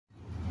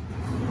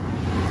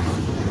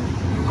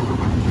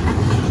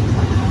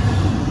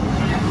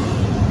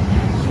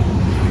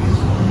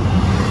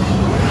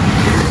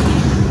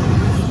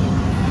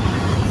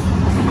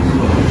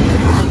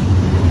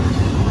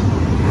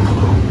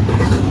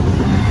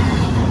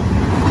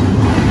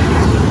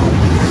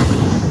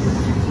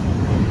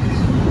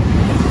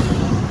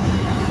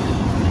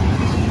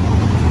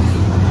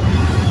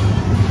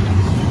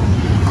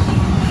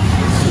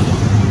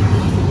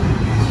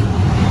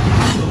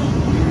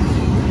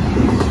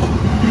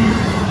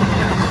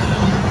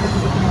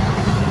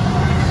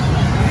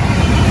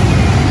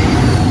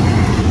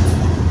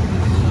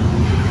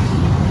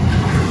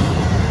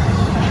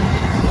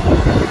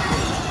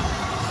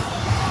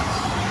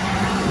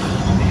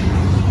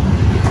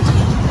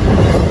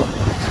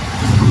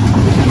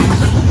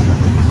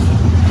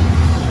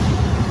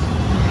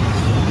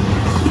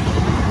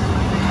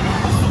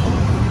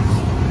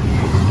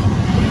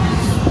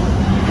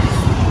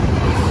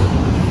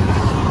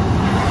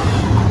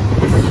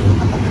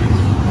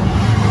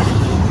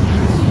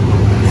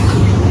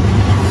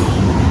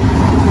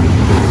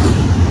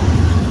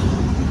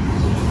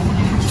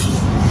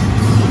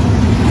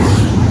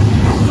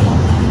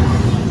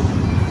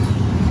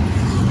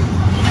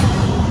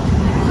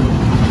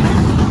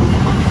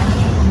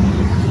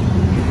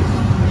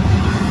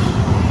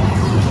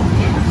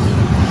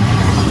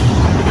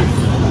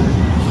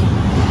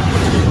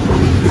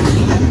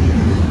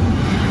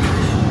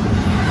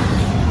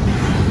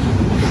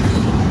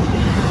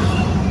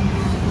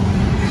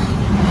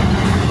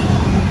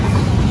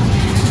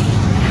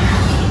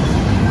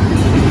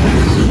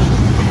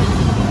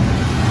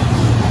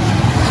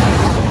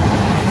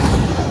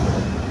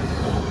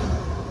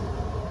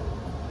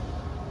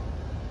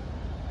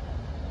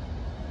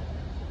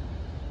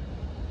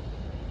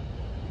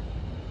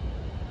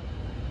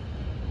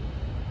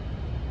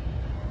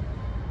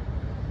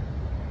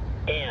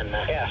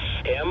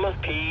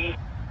NSMP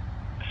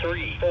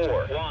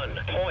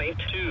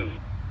 341.2.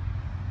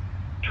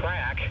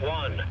 Track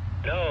 1,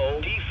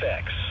 no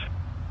defects.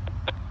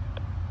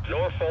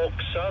 Norfolk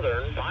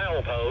Southern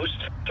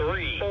milepost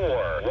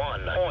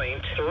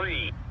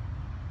 341.3.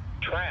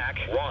 Track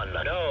 1,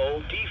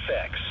 no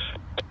defects.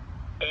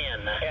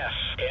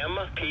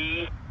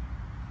 NSMP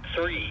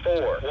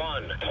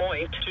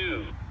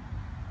 341.2.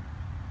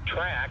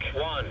 Track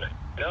 1,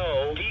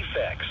 no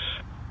defects.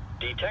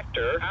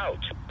 Detector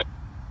out.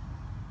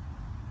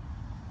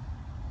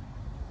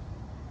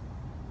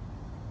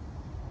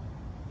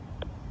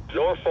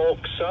 Norfolk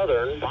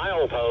Southern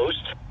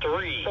milepost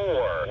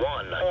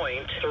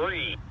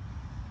 341.3.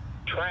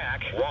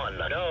 Track 1,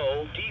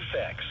 no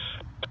defects.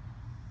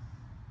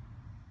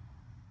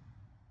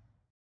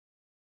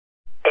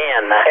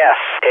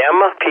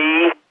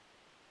 NSMP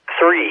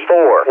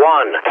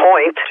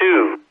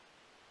 341.2.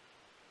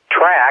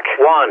 Track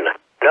 1,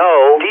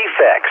 no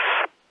defects.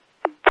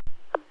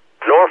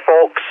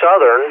 Norfolk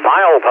Southern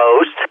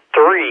milepost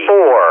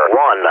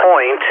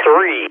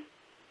 341.3.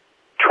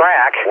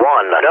 Track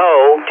 1,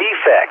 no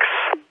defects.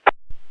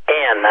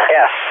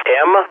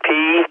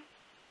 NSMP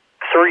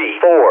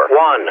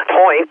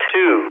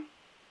 341.2.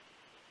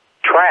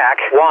 Track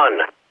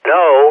 1,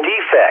 no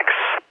defects.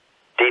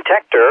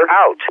 Detector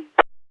out.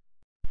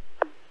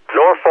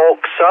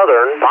 Norfolk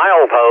Southern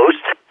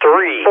milepost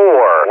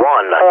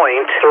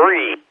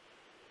 341.3.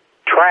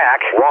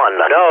 Track 1,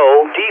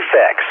 no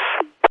defects.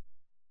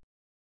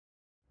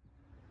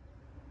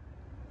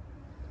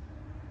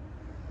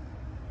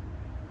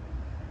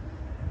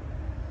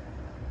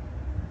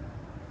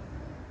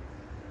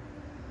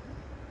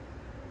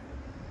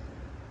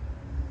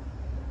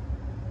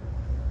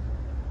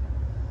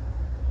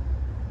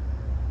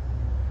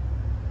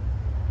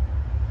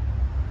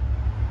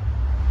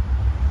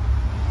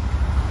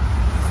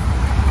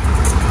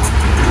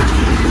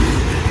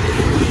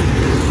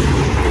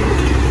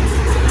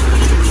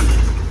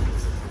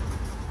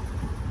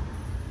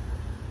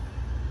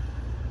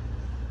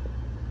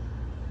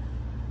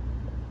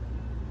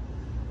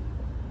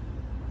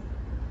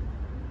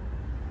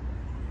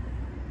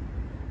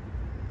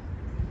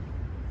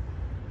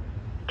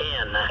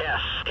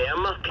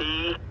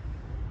 NSMP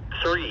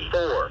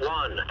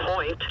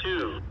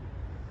 341.2.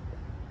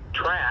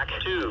 Track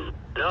 2,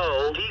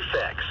 no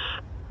defects.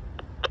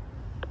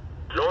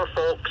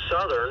 Norfolk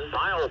Southern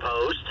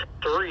milepost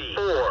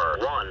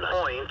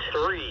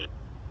 341.3.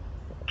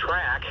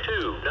 Track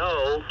 2,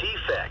 no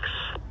defects.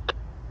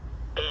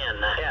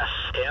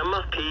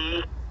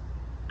 NSMP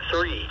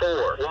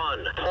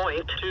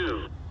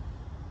 341.2.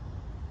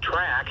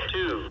 Track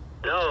 2,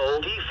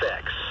 no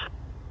defects.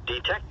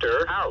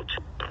 Detector out.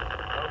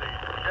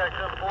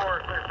 Detector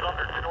 4, clear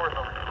Southern to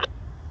Norfolk.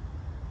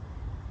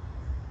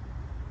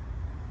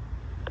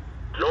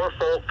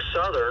 Norfolk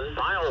Southern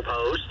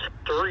milepost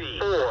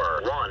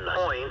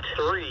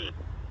 341.3.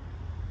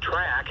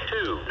 Track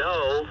 2,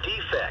 no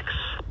defects.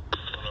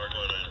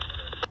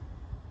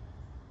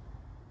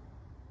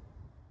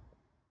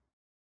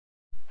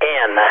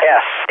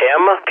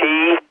 NSMP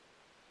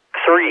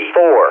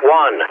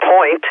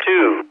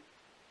 341.2.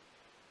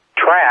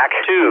 Track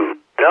 2,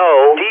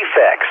 no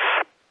defects.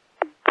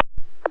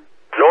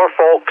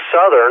 Norfolk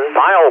Southern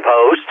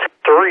milepost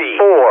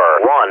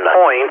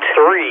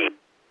 341.3.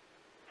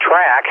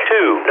 Track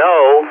 2,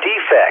 no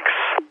defects.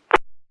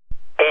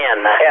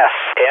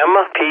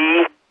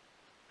 NSMP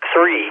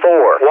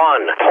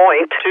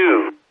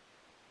 341.2.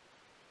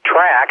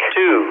 Track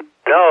 2,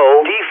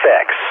 no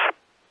defects.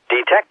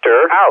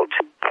 Detector out.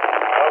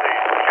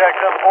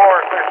 Detector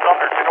 4, clear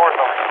Southern to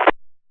Norfolk.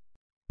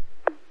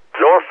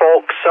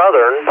 Norfolk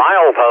Southern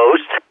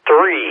milepost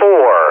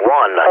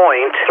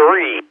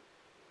 341.3.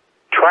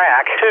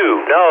 Track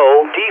 2,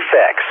 no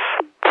defects.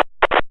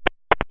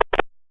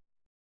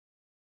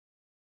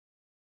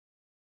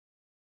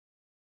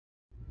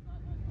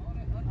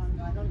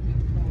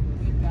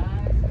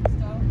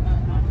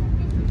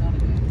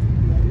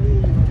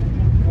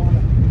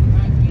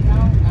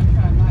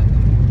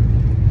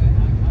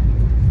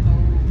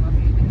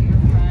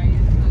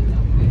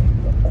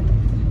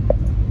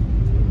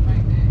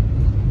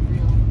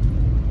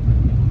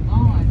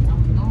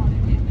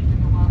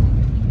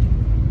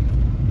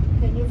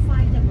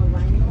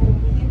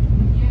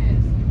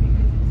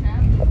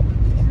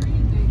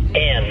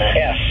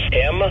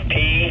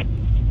 NSMP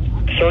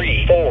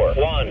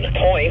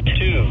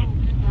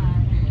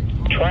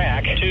 341.2.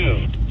 Track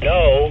 2,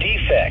 no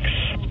defects.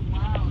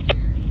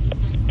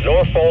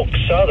 Norfolk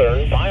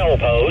Southern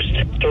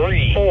milepost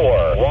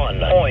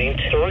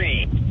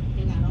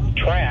 341.3.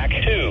 Track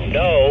 2,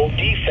 no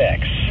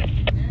defects.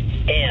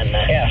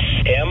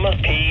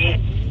 NSMP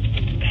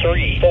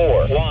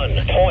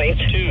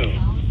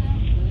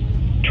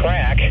 341.2.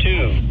 Track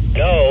 2,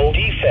 no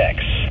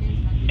defects.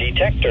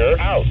 Detector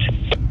out.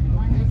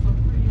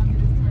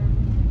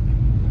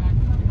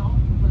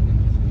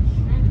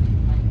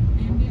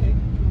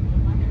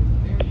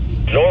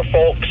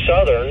 Norfolk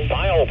Southern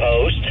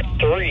milepost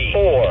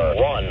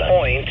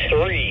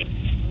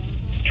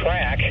 341.3.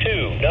 Track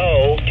 2,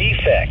 no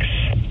defects.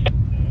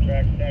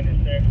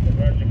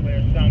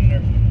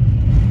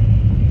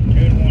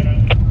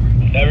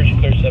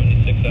 clear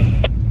 76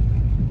 out.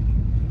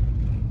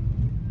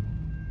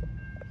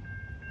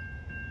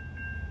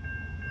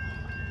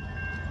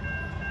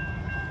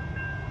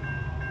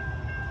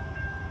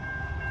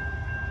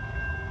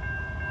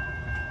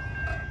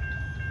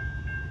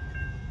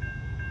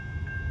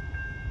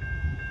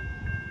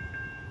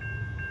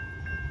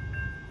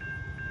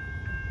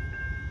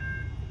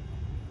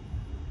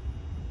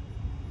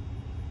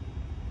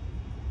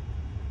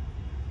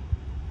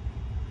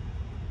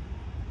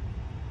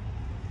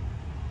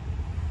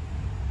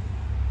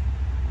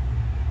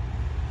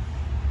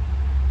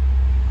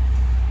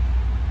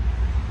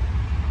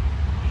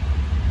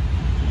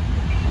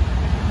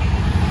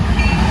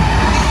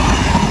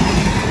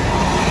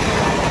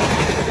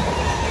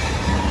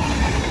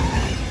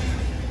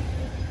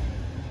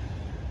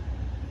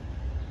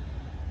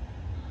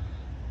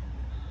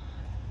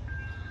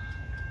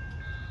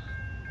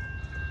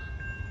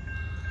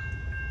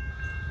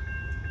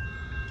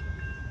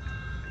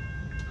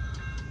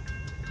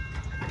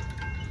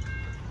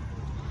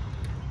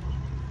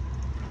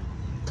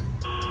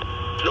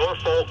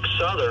 Norfolk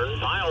Southern,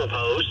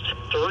 milepost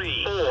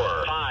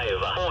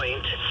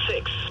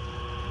 345.6.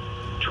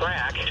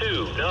 Track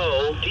 2,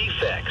 no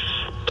defects.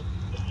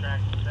 Track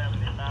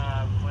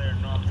 75, clear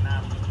north and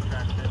out,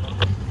 track 7.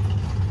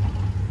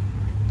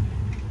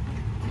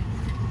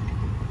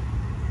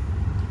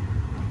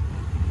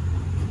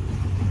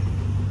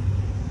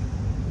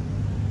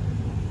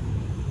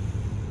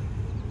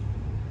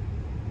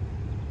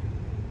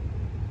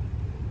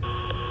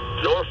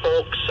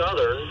 Norfolk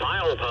Southern,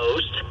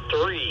 milepost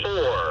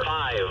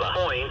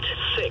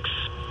 345.6.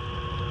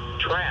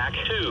 Track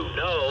 2,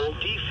 no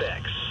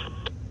defects.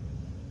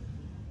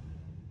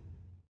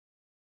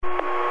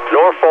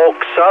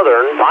 Norfolk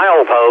Southern,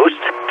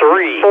 milepost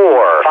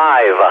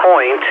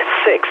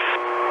 345.6.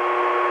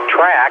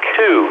 Track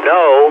 2,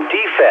 no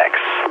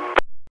defects.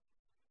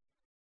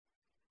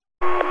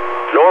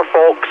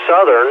 Norfolk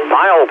Southern,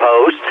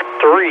 milepost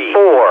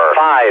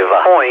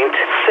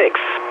 345.6.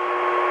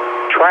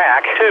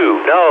 Track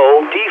 2,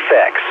 no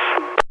defects.